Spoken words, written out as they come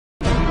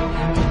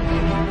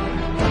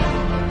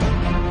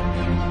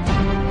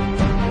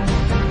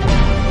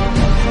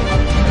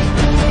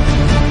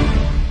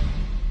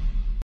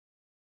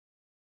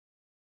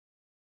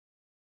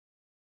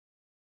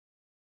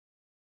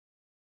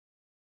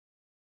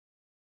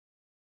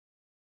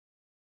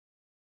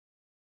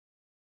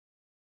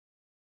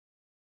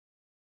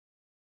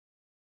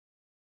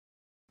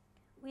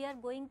We are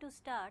going to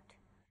start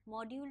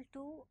Module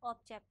 2 of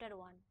Chapter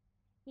 1.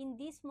 In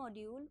this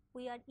module,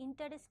 we are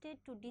interested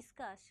to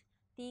discuss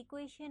the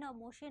equation of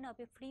motion of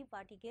a free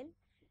particle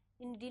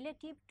in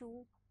relative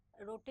to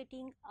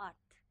rotating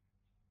Earth.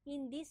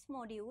 In this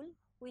module,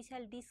 we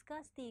shall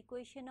discuss the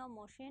equation of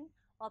motion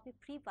of a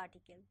free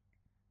particle.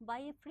 By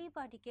a free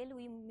particle,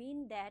 we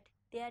mean that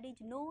there is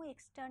no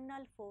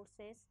external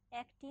forces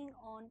acting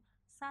on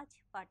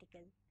such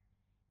particle.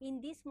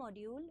 In this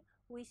module,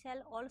 we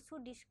shall also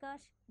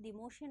discuss the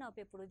motion of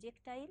a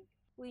projectile.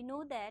 We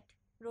know that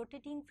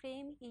rotating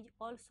frame is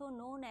also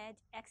known as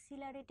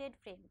accelerated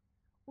frame.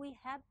 We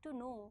have to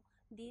know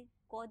the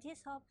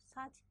causes of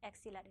such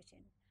acceleration.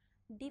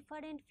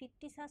 Different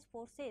fictitious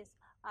forces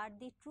are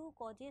the true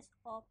causes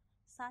of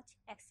such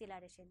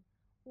acceleration.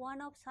 One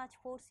of such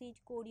force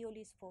is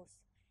Coriolis force.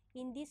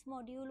 In this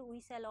module,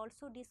 we shall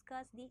also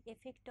discuss the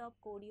effect of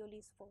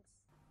Coriolis force.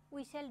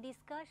 We shall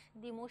discuss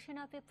the motion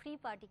of a free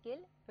particle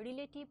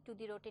relative to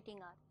the rotating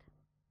Earth.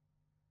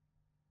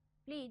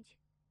 Please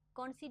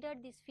consider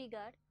this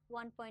figure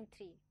 1.3.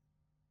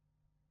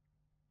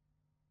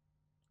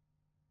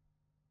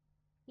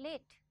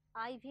 Let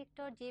I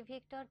vector, j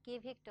vector, k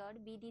vector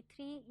be the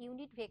three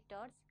unit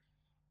vectors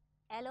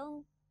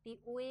along the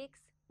OX,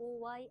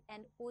 OY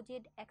and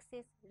OZ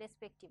axis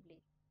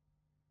respectively.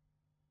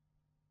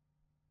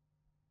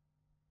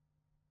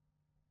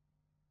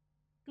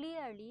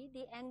 Clearly,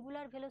 the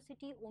angular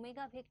velocity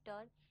omega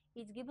vector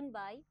is given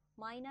by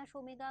minus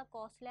omega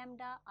cos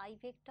lambda I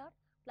vector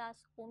plus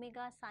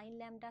omega sin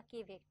lambda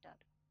k vector.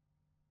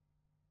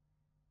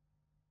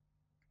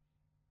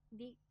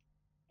 The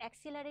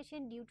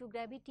acceleration due to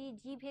gravity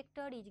g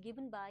vector is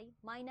given by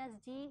minus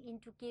g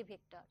into k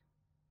vector.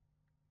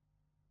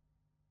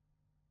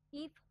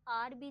 If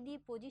r be the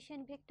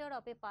position vector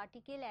of a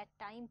particle at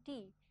time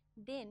t,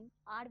 then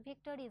r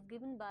vector is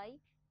given by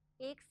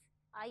x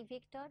I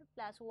vector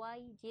plus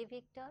y j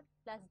vector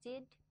plus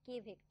z k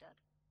vector.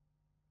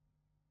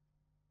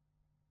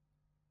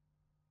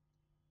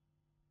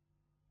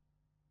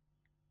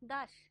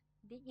 Thus,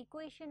 the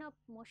equation of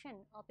motion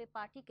of a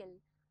particle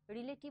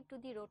relative to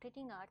the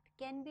rotating Earth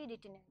can be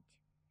written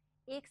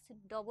as x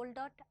double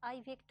dot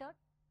I vector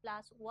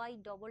plus y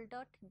double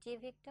dot j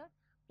vector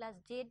plus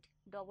z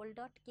double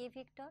dot k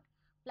vector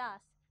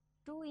plus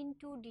 2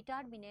 into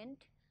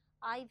determinant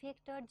I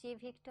vector j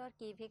vector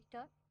k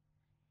vector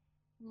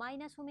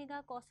minus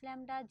omega cos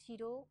lambda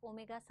 0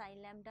 omega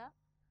sin lambda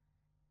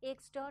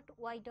x dot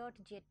y dot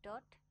z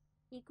dot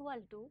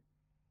equal to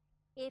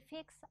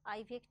fx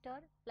I vector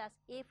plus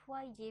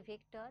fy j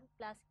vector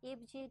plus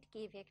fz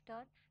k vector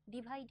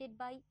divided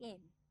by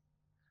m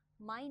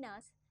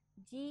minus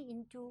g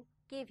into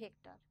k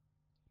vector.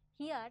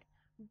 Here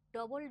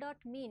double dot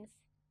means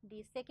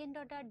the second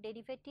order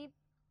derivative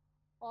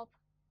of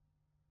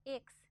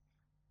x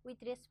with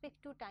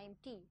respect to time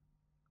t,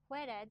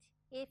 whereas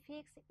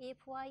fx,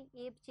 fy,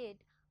 fz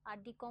are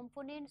the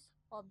components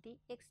of the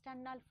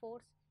external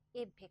force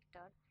F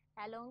vector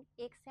along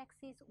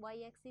x-axis,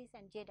 y-axis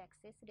and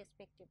z-axis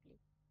respectively.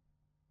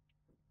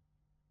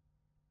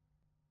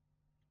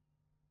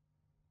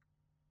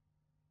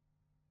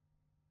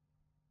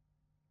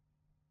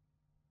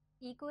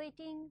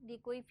 Equating the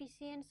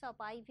coefficients of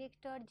I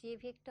vector, j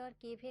vector,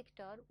 k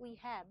vector, we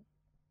have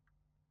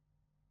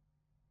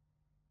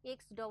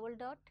x double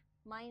dot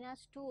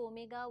minus 2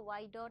 omega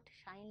y dot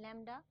sin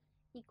lambda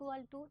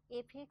equal to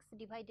fx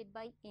divided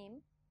by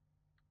m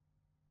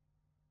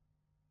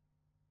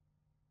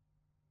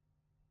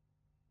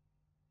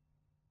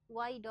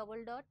y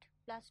double dot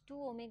plus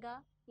 2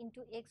 omega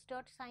into x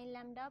dot sin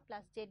lambda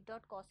plus z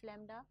dot cos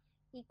lambda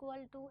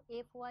equal to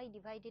fy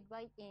divided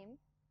by m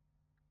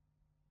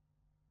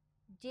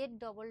z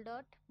double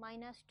dot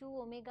minus 2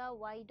 omega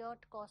y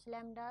dot cos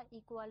lambda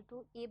equal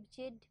to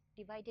fz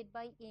divided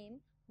by m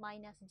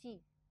minus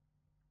g.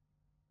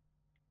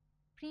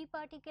 Free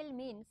particle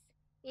means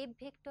F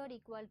vector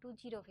equal to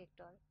 0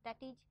 vector, that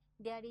is,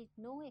 there is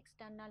no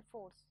external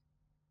force.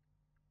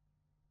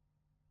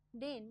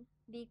 Then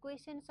the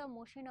equations of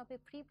motion of a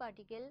free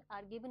particle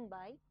are given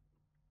by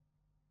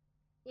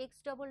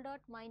x double dot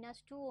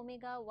minus 2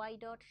 omega y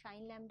dot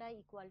sin lambda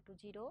equal to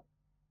 0,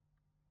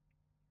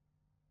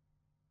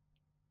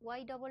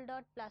 y double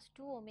dot plus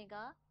 2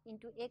 omega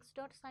into x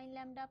dot sin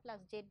lambda plus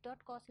z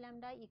dot cos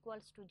lambda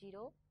equals to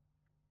 0,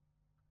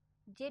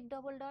 z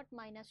double dot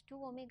minus 2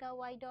 omega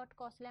y dot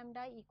cos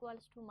lambda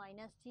equals to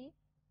minus g.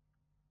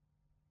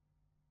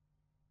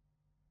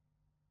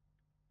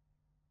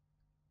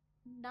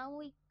 Now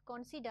we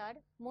consider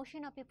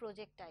motion of a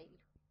projectile.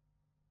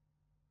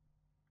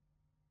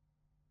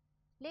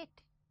 Let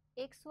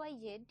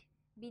xyz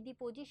be the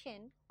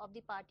position of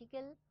the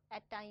particle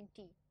at time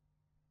t.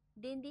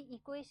 Then the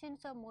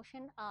equations of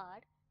motion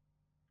are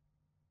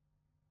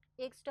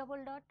x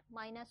double dot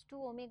minus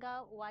 2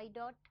 omega y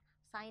dot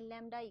sin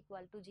lambda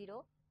equal to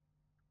 0,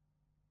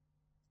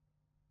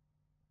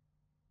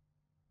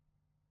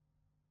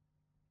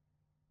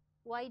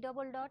 y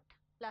double dot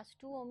plus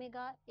 2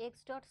 omega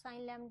x dot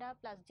sin lambda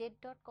plus z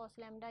dot cos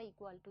lambda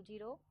equal to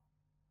 0,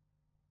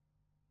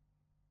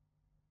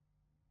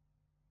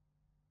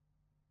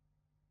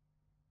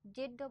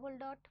 z double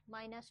dot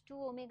minus 2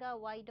 omega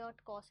y dot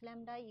cos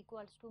lambda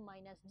equals to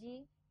minus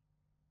g.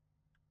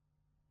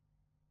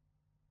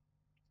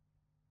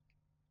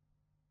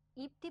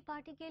 If the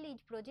particle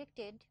is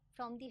projected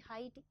from the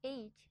height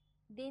h,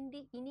 then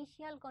the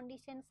initial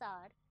conditions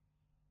are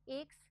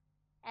x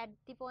at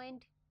the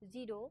point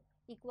 0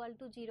 equal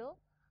to 0,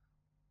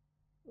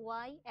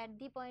 y at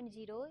the point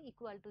 0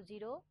 equal to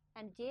 0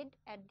 and z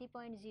at the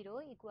point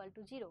 0 equal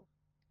to 0.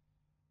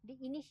 The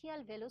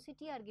initial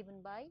velocity are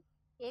given by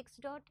x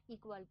dot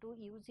equal to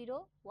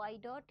u0, y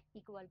dot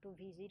equal to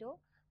v0,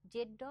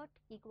 z dot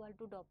equal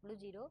to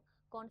w0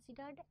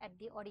 considered at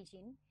the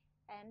origin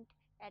and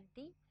at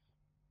the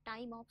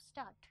time of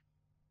start.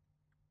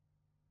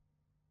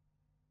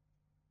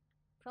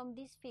 From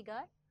this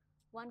figure,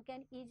 one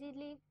can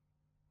easily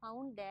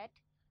found that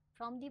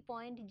from the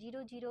point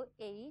 0, 0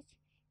 h,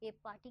 a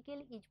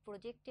particle is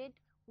projected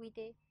with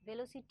a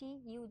velocity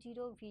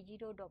u0,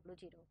 v0,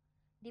 w0.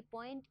 The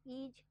point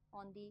is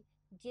on the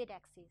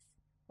z-axis,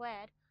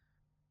 where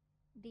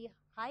the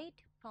height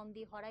from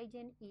the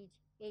horizon is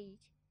h.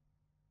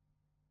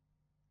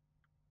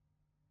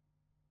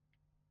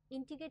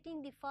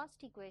 Integrating the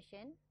first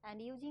equation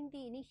and using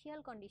the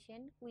initial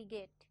condition, we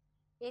get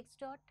x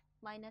dot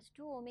minus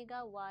 2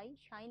 omega y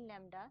sin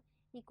lambda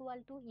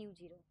equal to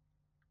u0.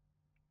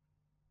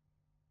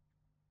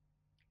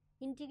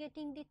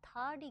 Integrating the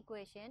third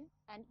equation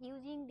and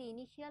using the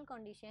initial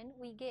condition,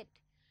 we get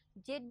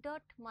z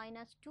dot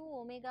minus 2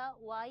 omega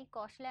y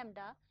cos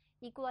lambda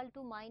equal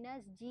to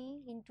minus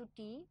g into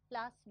t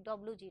plus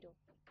w0.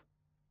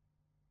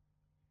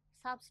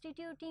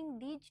 Substituting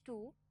these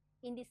two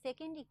in the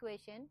second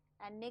equation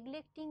and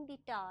neglecting the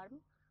term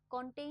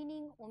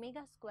containing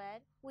omega square,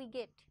 we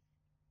get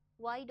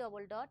y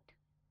double dot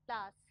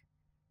plus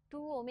 2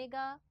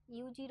 omega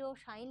u0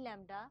 sin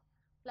lambda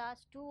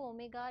plus 2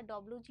 omega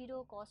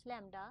w0 cos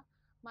lambda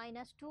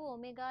minus 2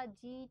 omega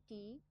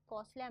gt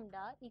cos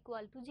lambda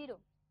equal to 0.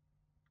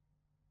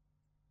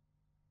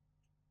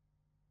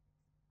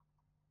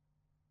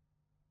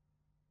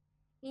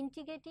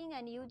 Integrating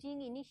and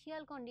using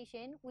initial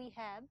condition, we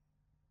have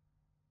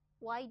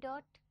y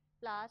dot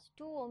plus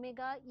 2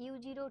 omega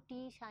u0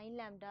 t sin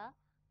lambda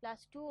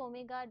plus 2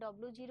 omega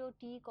w0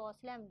 t cos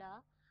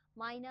lambda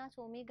minus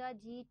omega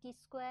g t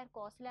square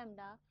cos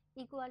lambda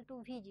equal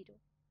to v0.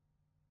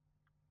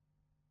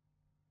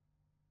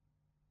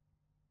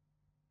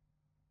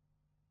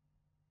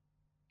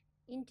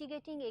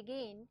 Integrating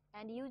again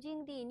and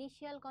using the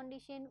initial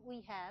condition,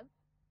 we have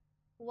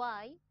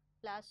y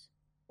plus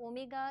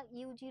omega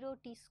u0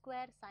 t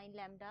square sin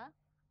lambda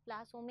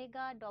plus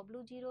omega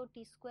w0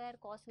 t square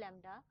cos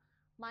lambda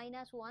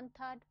minus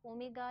 1/3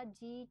 omega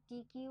g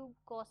t cube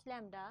cos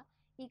lambda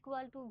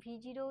equal to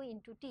v0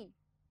 into t.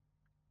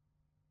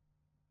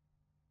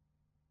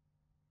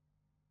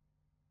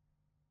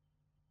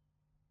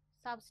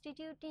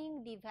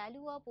 Substituting the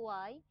value of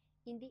y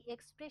in the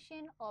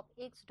expression of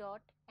x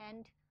dot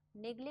and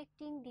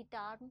neglecting the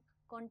term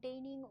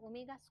containing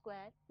omega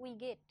square, we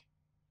get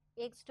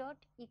x dot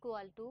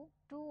equal to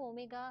 2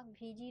 omega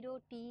v0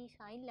 t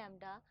sin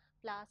lambda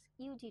plus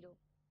u0.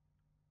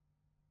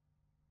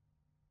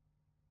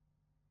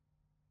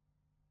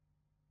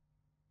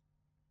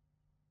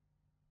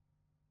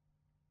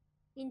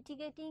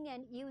 Integrating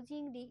and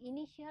using the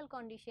initial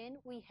condition,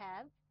 we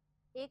have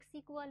x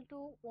equal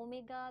to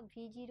omega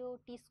v0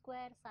 t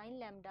square sin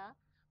lambda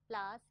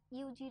plus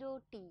u0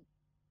 t.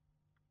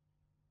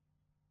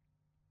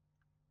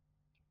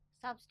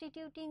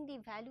 Substituting the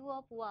value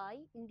of y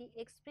in the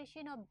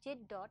expression of z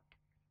dot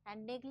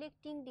and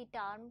neglecting the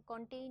term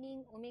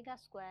containing omega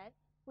square,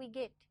 we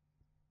get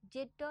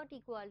z dot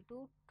equal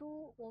to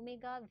 2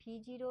 omega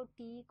v0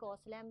 t cos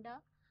lambda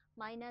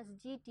minus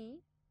gt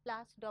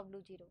plus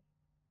w0.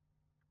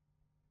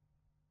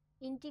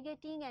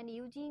 Integrating and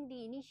using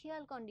the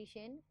initial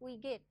condition, we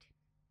get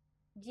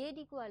z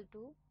equal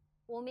to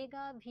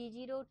omega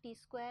v0 t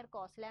square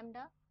cos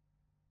lambda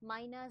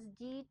minus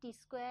g t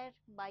square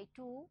by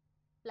 2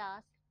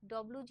 plus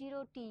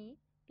w0 t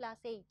plus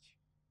h.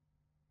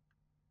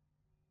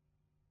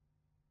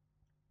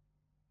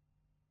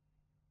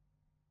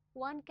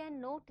 One can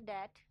note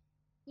that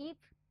if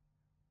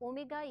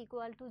omega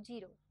equal to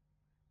 0,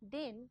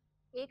 then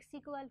x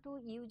equal to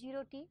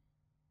u0 t,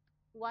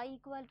 y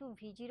equal to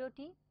v0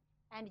 t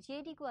and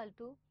z equal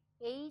to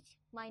h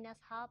minus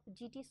half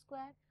gt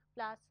square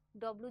plus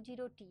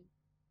w0 t.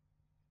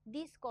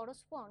 This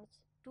corresponds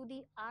to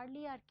the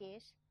earlier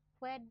case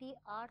where the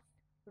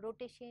Earth's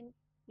rotation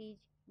is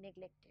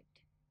neglected.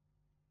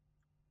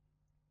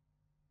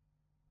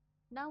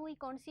 Now we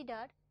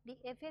consider the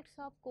effects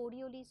of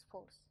Coriolis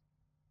force.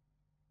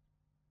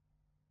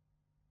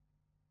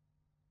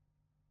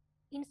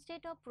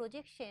 Instead of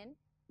projection,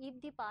 if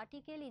the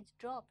particle is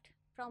dropped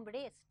from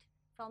rest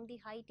from the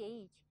height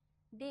h,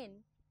 then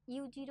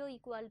u0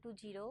 equal to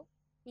 0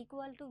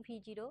 equal to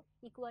v0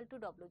 equal to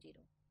w0.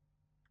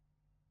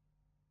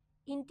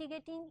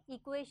 Integrating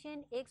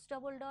equation x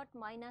double dot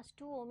minus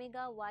 2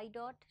 omega y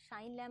dot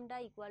sin lambda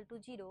equal to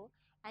 0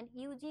 and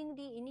using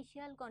the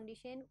initial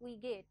condition, we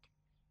get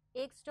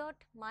x dot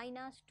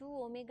minus 2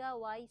 omega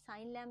y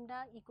sin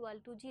lambda equal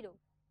to 0.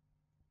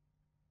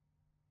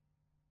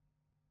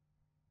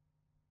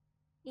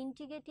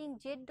 Integrating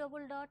z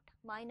double dot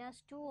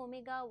minus 2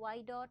 omega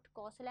y dot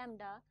cos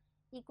lambda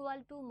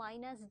equal to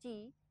minus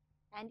g,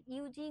 and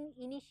using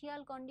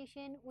initial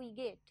condition we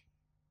get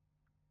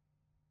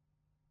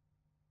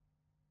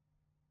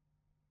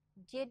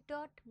z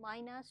dot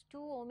minus 2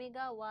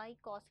 omega y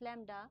cos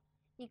lambda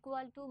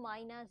equal to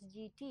minus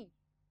gt.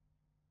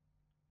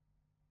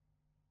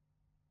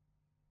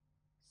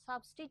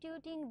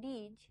 Substituting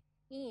these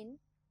in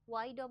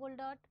y double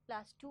dot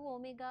plus 2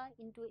 omega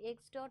into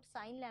x dot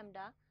sin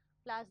lambda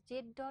plus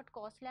z dot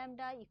cos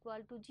lambda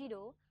equal to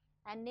 0,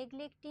 and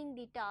neglecting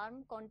the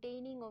term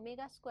containing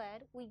omega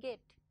square, we get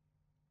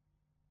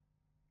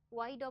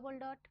y double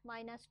dot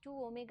minus 2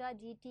 omega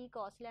gt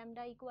cos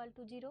lambda equal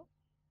to 0.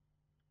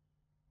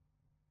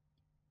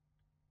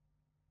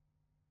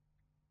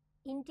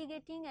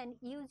 Integrating and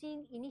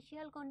using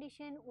initial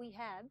condition, we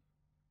have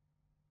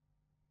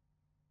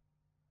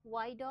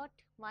y dot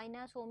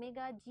minus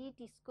omega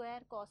gt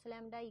square cos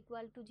lambda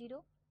equal to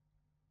 0.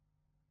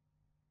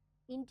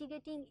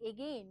 Integrating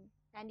again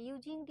and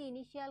using the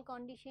initial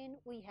condition,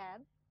 we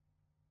have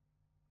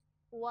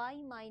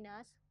y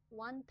minus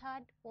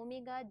 1/3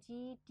 omega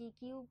g t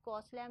cube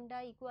cos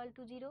lambda equal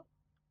to 0.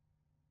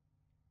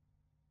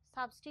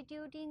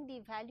 Substituting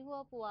the value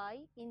of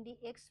y in the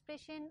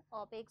expression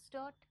of x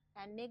dot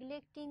and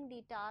neglecting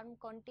the term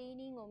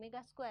containing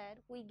omega square,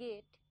 we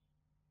get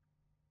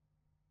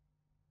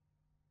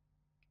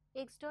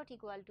x dot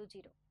equal to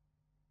 0.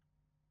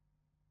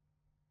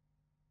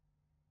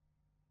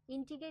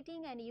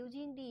 Integrating and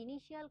using the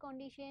initial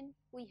condition,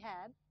 we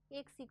have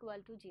x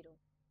equal to 0.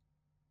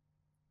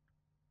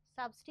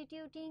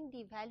 Substituting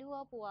the value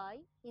of y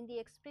in the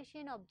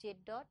expression of z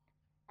dot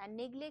and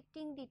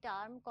neglecting the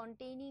term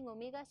containing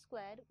omega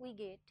square, we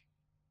get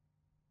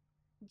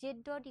z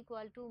dot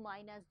equal to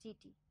minus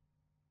gt.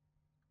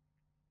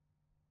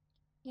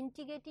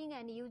 Integrating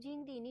and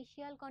using the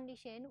initial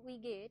condition, we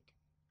get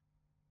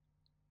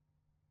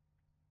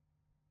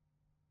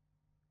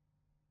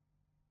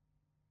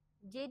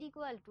z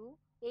equal to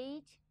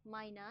h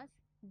minus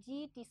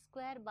gt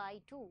square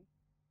by 2.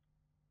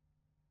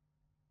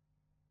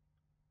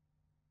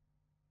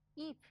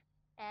 If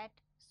at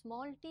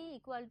small t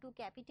equal to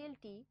capital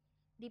T,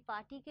 the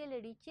particle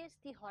reaches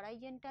the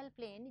horizontal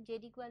plane z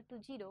equal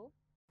to 0,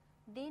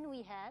 then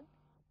we have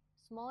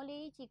small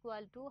h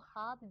equal to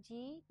half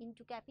g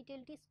into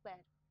capital T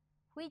square,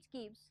 which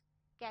gives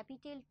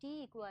capital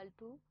T equal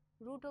to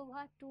root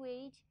over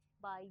 2h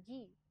by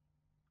g.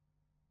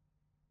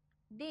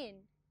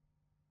 Then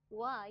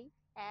y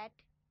at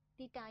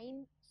the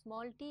time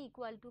small t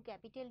equal to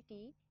capital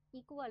T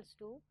equals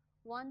to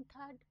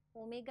 1/3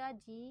 omega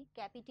g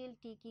capital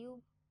T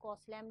cube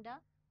cos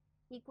lambda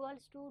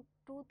equals to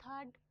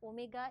 2/3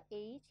 omega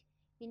h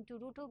into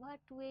root over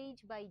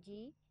 2h by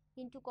g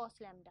into cos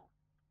lambda.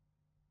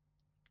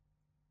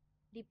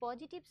 The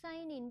positive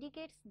sign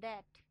indicates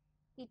that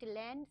it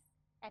lands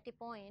at a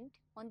point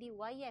on the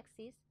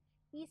y-axis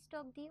east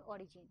of the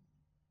origin.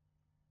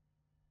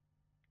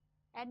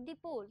 At the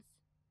poles,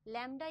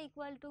 lambda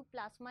equal to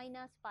plus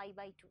minus pi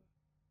by 2,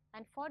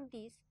 and for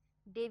this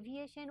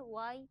deviation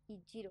y is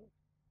 0.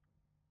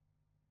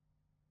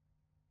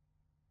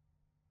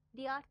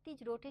 The earth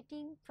is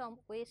rotating from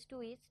west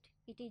to east,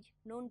 it is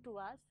known to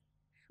us,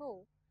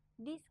 so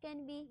this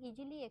can be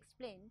easily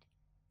explained.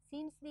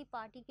 Since the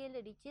particle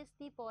reaches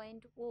the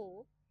point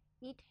O,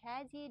 it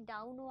has a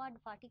downward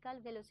vertical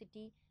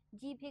velocity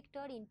g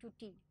vector into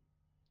t,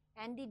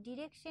 and the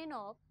direction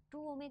of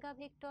 2 omega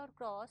vector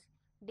cross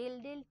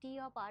del del t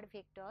of r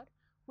vector,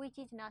 which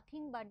is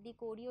nothing but the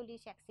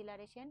Coriolis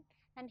acceleration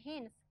and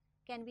hence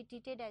can be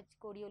treated as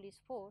Coriolis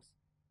force,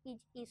 is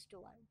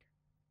eastward.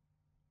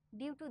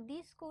 Due to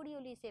this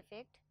Coriolis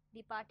effect,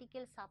 the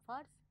particle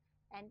suffers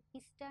an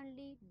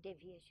easterly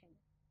deviation.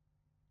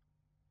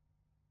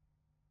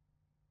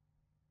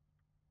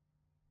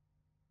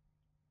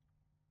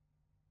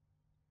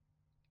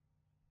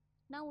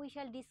 Now we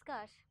shall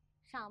discuss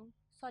some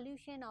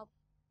solution of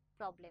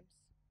problems.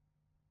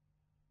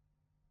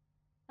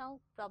 Now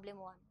problem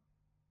 1.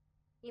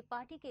 A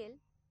particle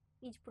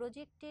is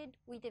projected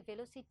with a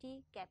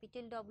velocity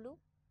capital W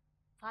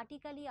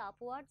vertically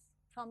upwards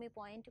from a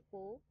point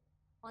O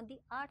on the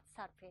Earth's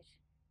surface,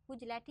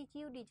 whose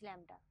latitude is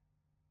lambda,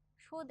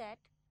 so that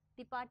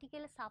the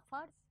particle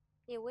suffers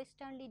a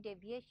westerly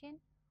deviation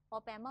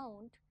of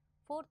amount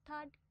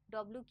 4/3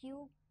 W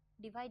cube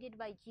divided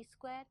by g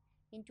square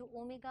into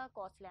omega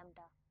cos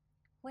lambda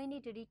when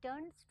it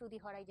returns to the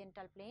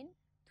horizontal plane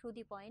through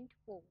the point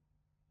O.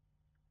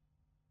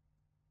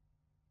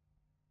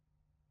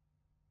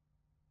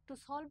 To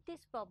solve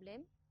this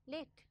problem,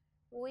 let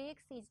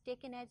OX is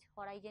taken as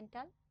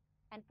horizontal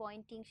and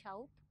pointing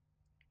south,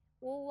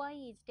 OY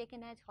is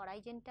taken as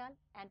horizontal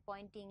and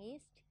pointing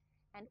east,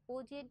 and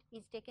OZ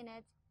is taken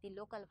as the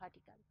local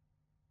vertical.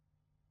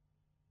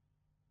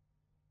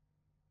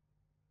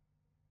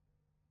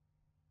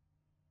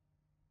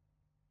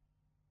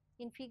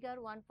 In figure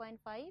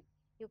 1.5,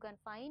 you can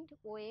find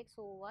OX,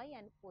 OY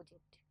and OZ.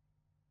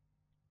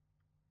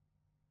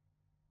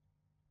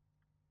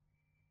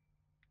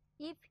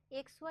 If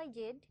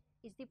XYZ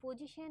is the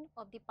position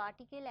of the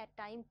particle at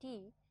time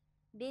t,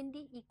 then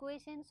the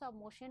equations of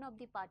motion of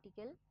the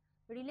particle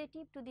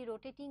relative to the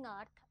rotating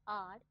earth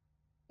are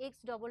x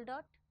double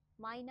dot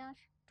minus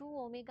 2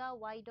 omega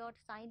y dot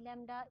sin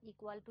lambda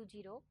equal to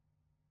 0,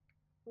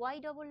 y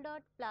double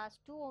dot plus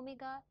 2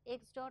 omega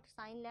x dot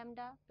sin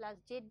lambda plus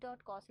z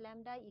dot cos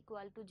lambda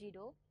equal to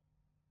 0,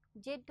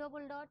 z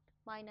double dot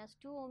minus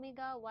 2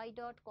 omega y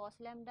dot cos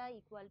lambda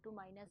equal to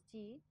minus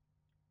g.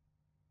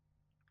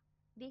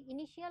 The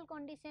initial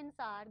conditions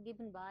are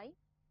given by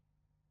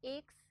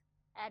x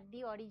at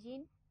the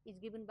origin is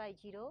given by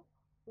 0,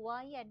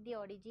 y at the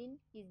origin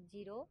is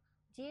 0,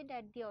 z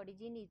at the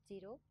origin is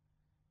 0.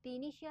 The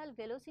initial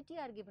velocity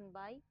are given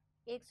by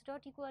x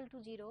dot equal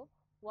to 0,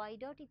 y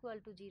dot equal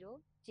to 0,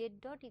 z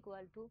dot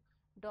equal to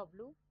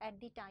w at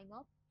the time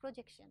of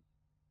projection.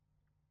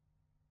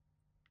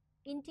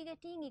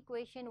 Integrating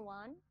equation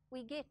 1,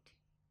 we get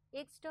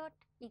x dot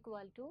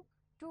equal to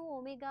 2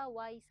 omega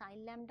y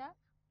sin lambda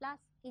plus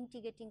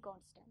integrating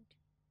constant.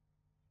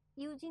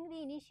 Using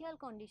the initial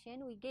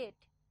condition, we get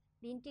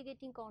the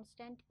integrating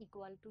constant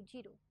equal to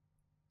 0.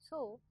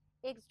 So,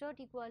 x dot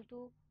equal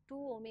to 2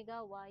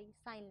 omega y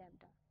sin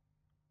lambda.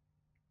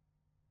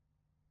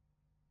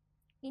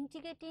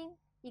 Integrating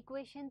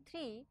equation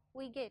 3,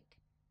 we get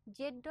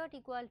z dot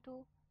equal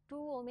to 2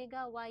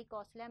 omega y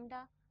cos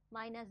lambda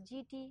minus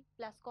gt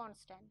plus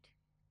constant.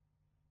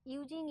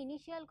 Using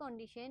initial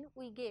condition,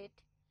 we get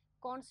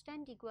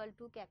constant equal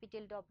to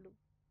capital W.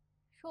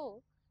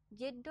 So,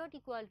 z dot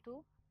equal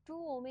to 2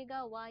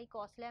 omega y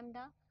cos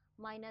lambda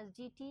minus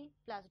gt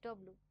plus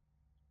w.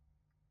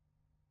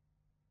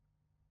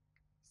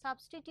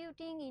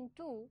 Substituting in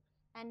 2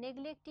 and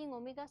neglecting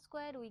omega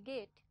square, we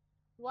get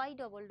y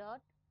double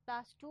dot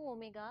plus 2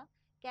 omega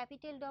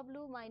capital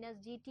W minus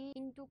gt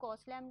into cos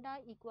lambda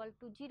equal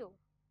to 0.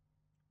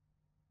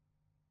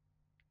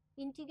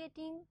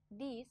 Integrating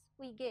this,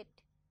 we get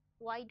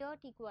y dot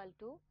equal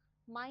to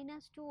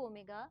minus 2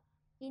 omega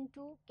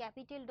into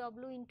capital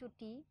W into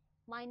t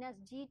minus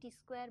gt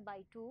square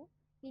by 2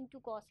 into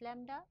cos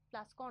lambda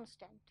plus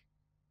constant.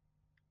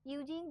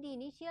 Using the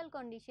initial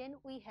condition,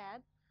 we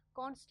have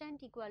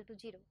constant equal to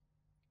 0.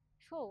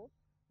 So,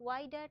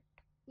 y dot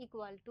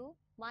equal to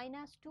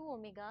minus 2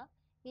 omega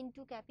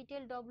into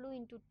capital W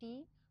into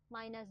t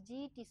minus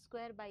gt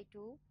square by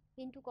 2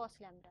 into cos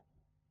lambda.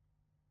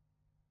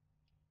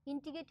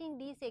 Integrating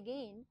this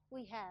again,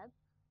 we have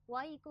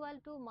y equal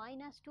to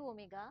minus 2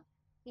 omega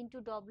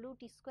into w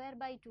t square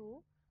by 2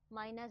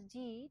 minus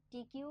g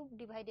t cube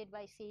divided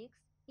by 6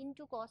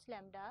 into cos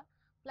lambda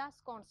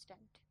plus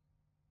constant.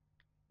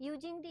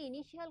 Using the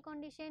initial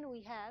condition,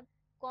 we have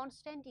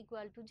constant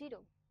equal to 0.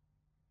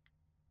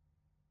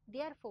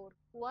 Therefore,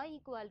 y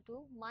equal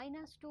to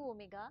minus 2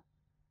 omega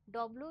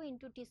w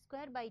into t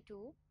square by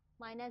 2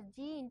 minus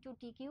g into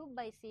t cube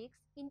by 6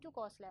 into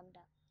cos lambda.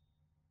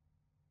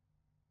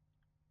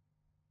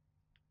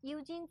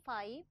 Using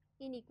 5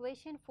 in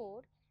equation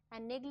 4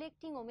 and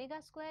neglecting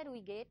omega square,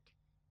 we get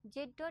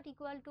z dot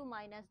equal to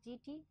minus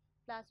gt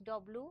plus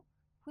w,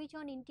 which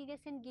on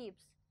integration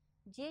gives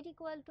z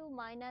equal to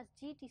minus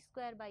gt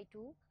square by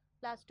 2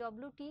 plus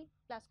wt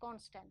plus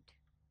constant.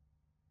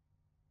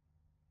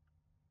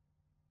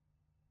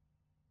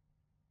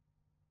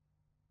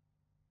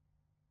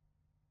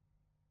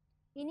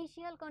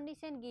 Initial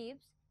condition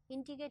gives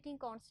integrating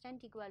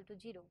constant equal to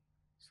 0.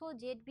 So,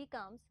 z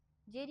becomes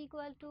z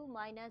equal to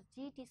minus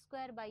gt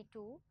square by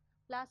 2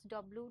 plus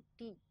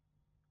wt.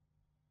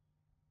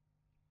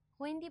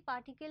 When the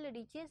particle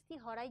reaches the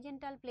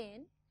horizontal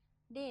plane,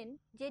 then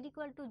z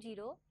equal to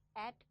 0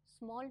 at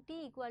small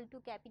t equal to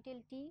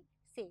capital T,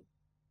 say.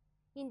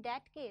 In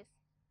that case,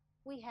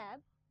 we have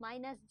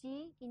minus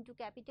g into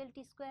capital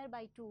T square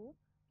by 2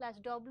 plus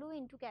w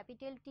into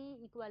capital T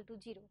equal to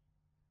 0,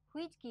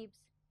 which gives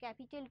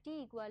capital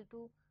T equal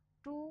to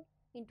 2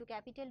 into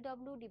capital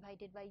W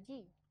divided by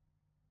g.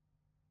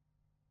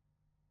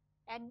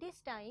 At this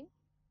time,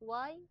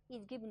 y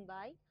is given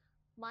by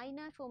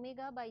minus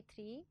omega by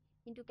 3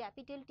 into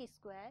capital T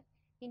square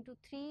into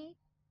 3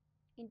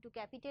 into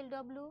capital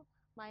W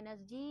minus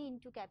g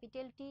into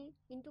capital T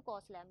into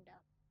cos lambda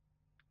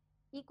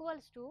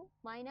equals to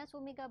minus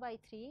omega by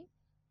 3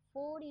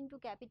 4 into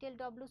capital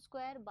W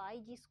square by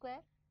g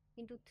square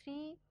into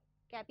 3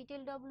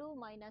 capital W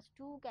minus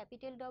 2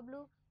 capital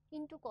W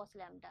into cos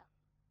lambda,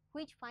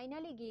 which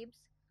finally gives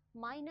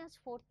minus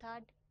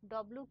 4/3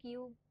 W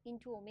cube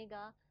into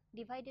omega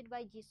divided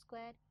by g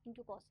square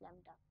into cos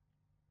lambda.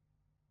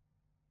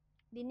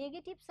 The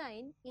negative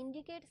sign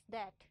indicates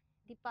that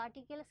the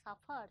particle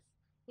suffers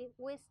a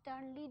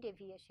westerly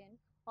deviation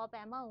of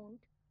amount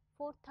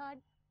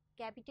 4/3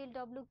 capital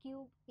W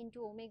cube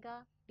into omega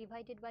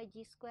divided by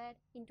g square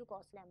into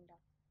cos lambda.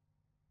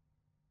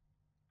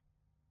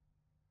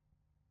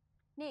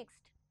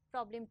 Next,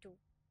 problem 2.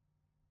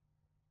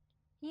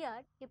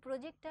 Here, a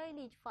projectile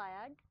is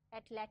fired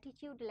at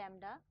latitude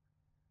lambda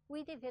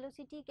with a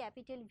velocity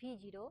capital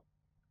V0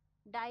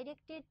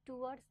 directed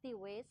towards the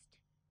west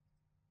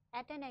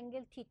at an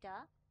angle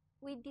theta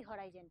with the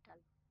horizontal.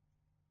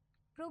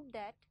 Prove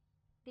that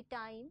the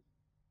time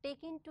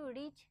taken to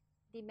reach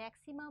the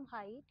maximum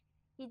height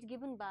is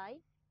given by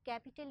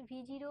capital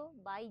V0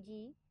 by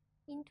g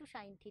into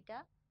sin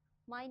theta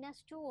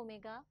minus 2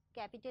 omega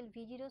capital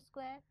V0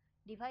 square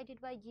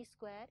divided by g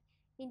square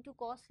into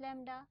cos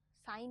lambda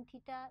sin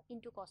theta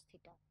into cos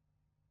theta.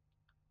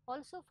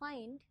 Also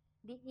find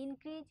the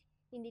increase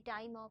in the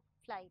time of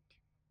flight.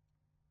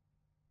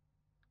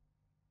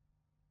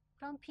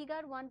 From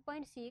figure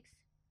 1.6,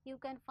 you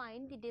can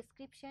find the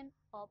description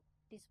of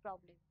this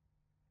problem.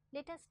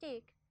 Let us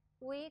take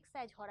OX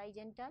as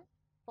horizontal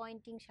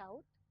pointing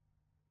south,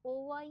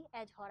 OY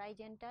as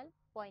horizontal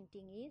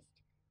pointing east,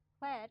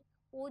 where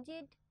OZ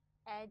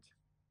as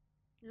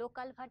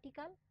local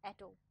vertical at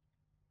O.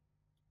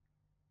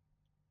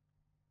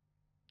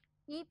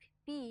 If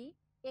P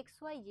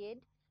xyz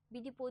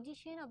be the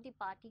position of the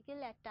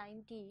particle at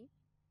time t,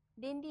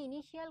 then the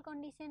initial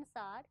conditions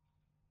are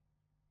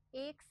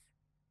x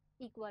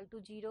equal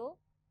to 0,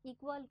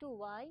 equal to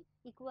y,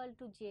 equal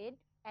to z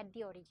at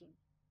the origin.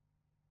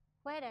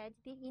 Whereas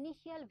the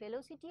initial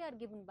velocity are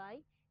given by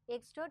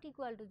x dot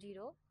equal to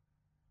 0,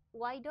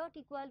 y dot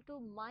equal to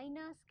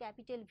minus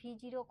capital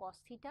V0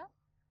 cos theta,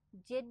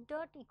 z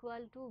dot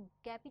equal to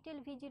capital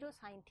V0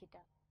 sin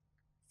theta,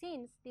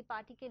 since the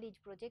particle is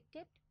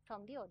projected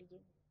from the origin.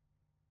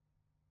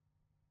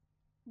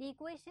 The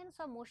equations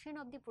of motion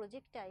of the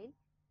projectile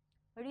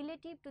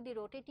relative to the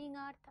rotating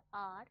earth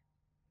are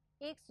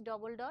x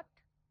double dot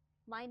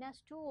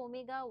minus 2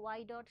 omega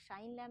y dot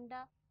sin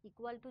lambda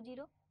equal to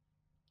 0,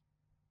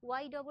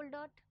 y double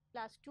dot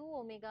plus 2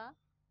 omega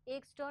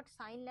x dot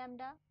sin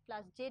lambda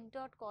plus z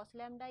dot cos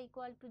lambda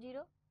equal to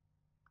 0,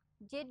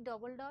 z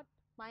double dot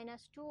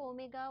minus 2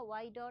 omega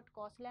y dot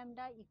cos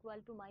lambda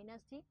equal to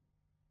minus g.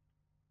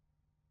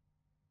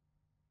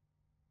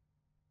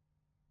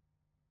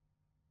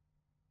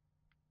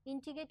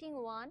 Integrating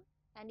 1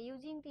 and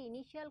using the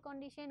initial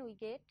condition, we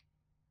get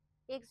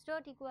x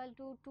dot equal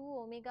to 2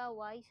 omega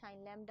y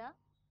sin lambda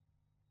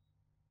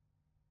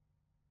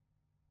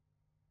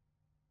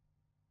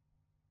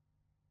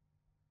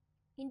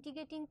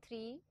integrating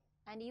 3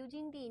 and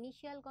using the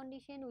initial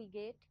condition, we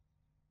get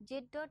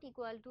z dot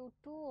equal to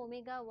 2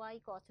 omega y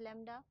cos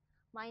lambda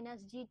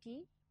minus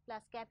gt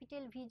plus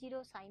capital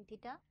V0 sin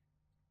theta.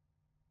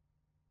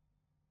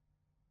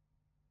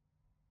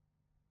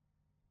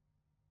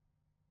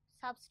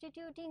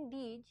 Substituting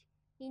these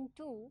in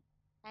 2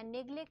 and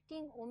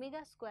neglecting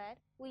omega square,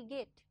 we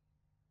get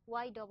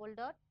y double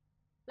dot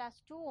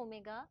plus 2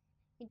 omega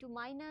into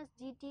minus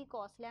gt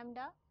cos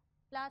lambda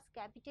plus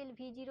capital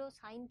V0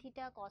 sin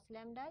theta cos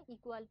lambda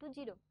equal to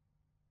 0.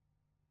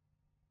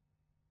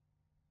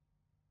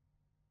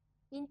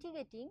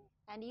 Integrating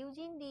and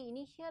using the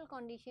initial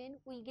condition,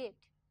 we get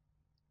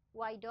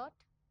y dot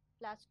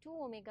plus 2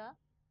 omega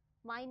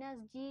minus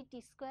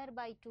gt square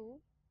by 2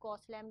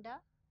 cos lambda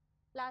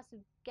plus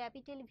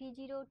capital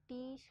V0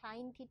 t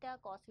sin theta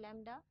cos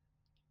lambda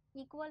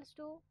equals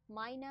to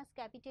minus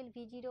capital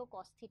V0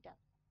 cos theta.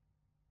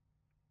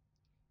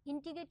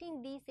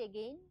 Integrating this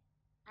again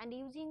and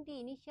using the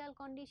initial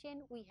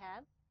condition, we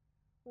have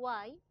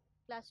y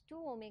plus 2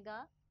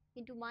 omega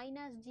into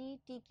minus g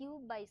t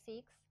cube by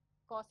 6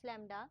 cos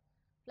lambda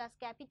plus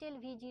capital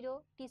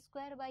V0 t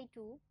square by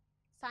 2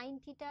 sin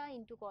theta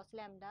into cos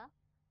lambda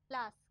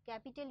plus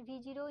capital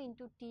V0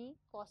 into t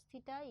cos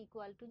theta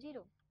equal to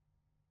 0.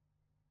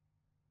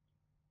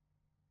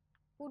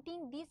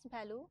 Putting this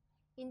value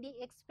in the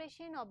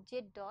expression of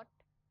z dot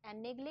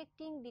and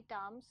neglecting the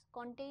terms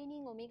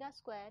containing omega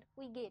square,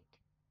 we get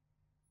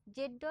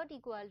z dot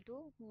equal to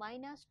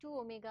minus 2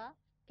 omega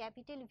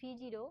capital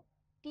V0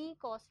 t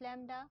cos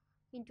lambda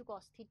into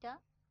cos theta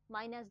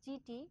minus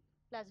gt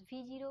plus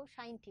V0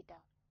 sin theta.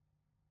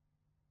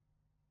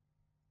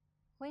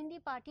 When the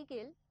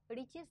particle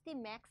reaches the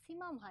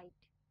maximum height,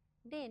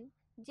 then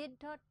z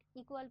dot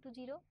equal to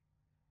 0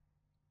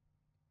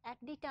 at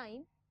the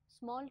time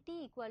small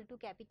t equal to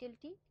capital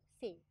T,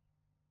 say.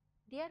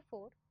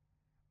 Therefore,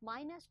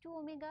 minus 2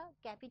 omega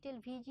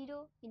capital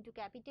V0 into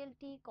capital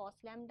T cos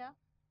lambda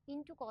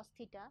into cos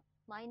theta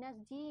minus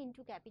g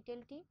into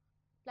capital T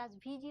plus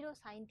V0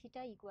 sin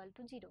theta equal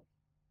to 0,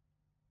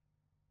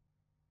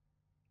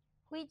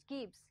 which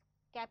gives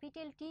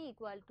capital T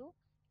equal to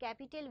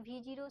capital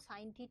V0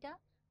 sin theta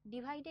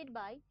divided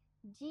by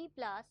g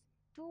plus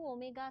 2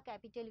 omega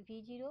capital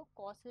V0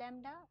 cos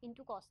lambda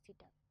into cos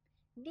theta.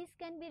 This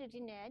can be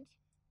written as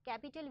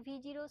capital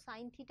V0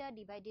 sin theta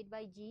divided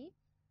by g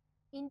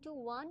into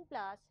 1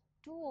 plus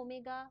 2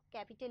 omega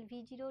capital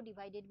V0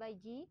 divided by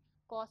g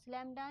cos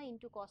lambda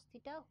into cos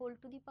theta whole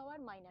to the power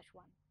minus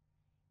 1.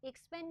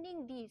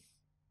 Expanding this,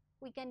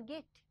 we can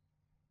get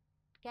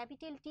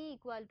capital T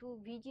equal to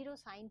V0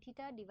 sin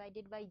theta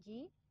divided by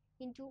g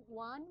into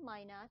 1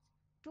 minus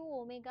 2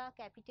 omega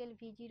capital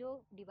V0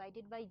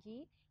 divided by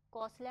g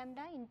cos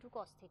lambda into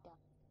cos theta.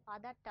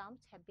 Other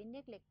terms have been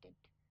neglected.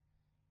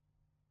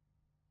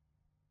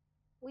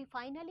 We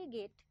finally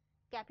get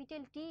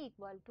capital T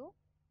equal to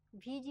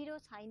V0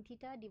 sin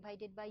theta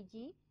divided by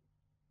g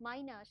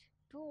minus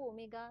 2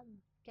 omega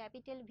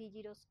capital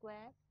V0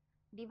 square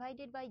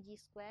divided by g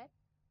square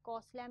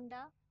cos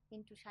lambda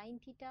into sin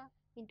theta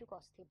into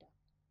cos theta.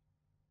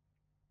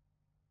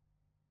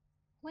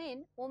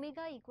 When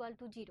omega equal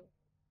to 0,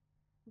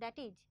 that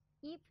is,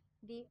 if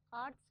the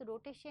Earth's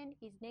rotation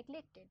is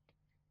neglected,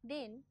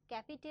 then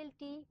capital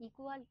T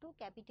equal to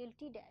capital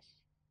T dash.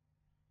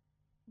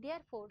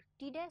 Therefore,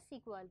 T dash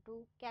equal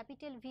to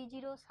capital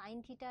V0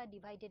 sin theta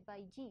divided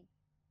by g.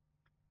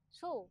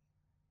 So,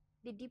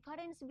 the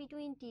difference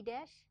between T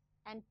dash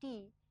and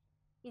T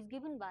is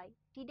given by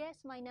T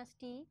dash minus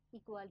T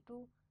equal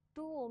to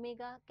 2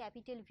 omega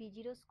capital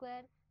V0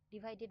 square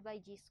divided by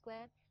g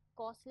square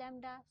cos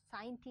lambda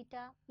sin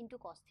theta into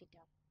cos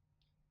theta.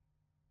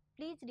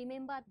 Please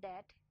remember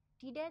that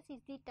T dash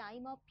is the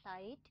time of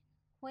flight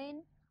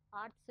when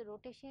Earth's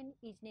rotation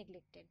is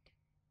neglected.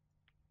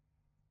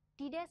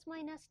 T dash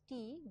minus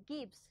T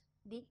gives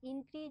the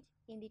increase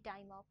in the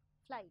time of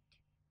flight.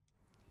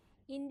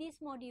 In this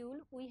module,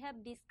 we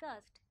have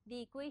discussed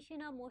the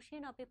equation of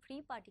motion of a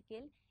free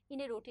particle in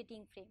a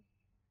rotating frame.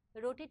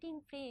 Rotating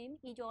frame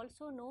is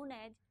also known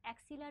as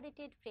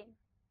accelerated frame.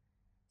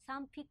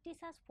 Some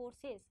fictitious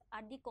forces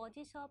are the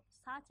causes of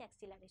such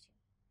acceleration.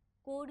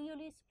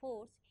 Coriolis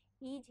force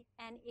is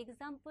an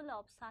example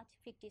of such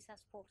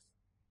fictitious force.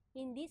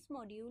 In this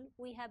module,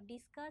 we have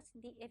discussed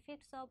the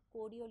effects of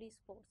Coriolis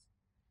force.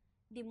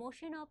 The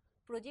motion of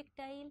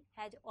projectile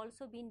has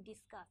also been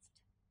discussed.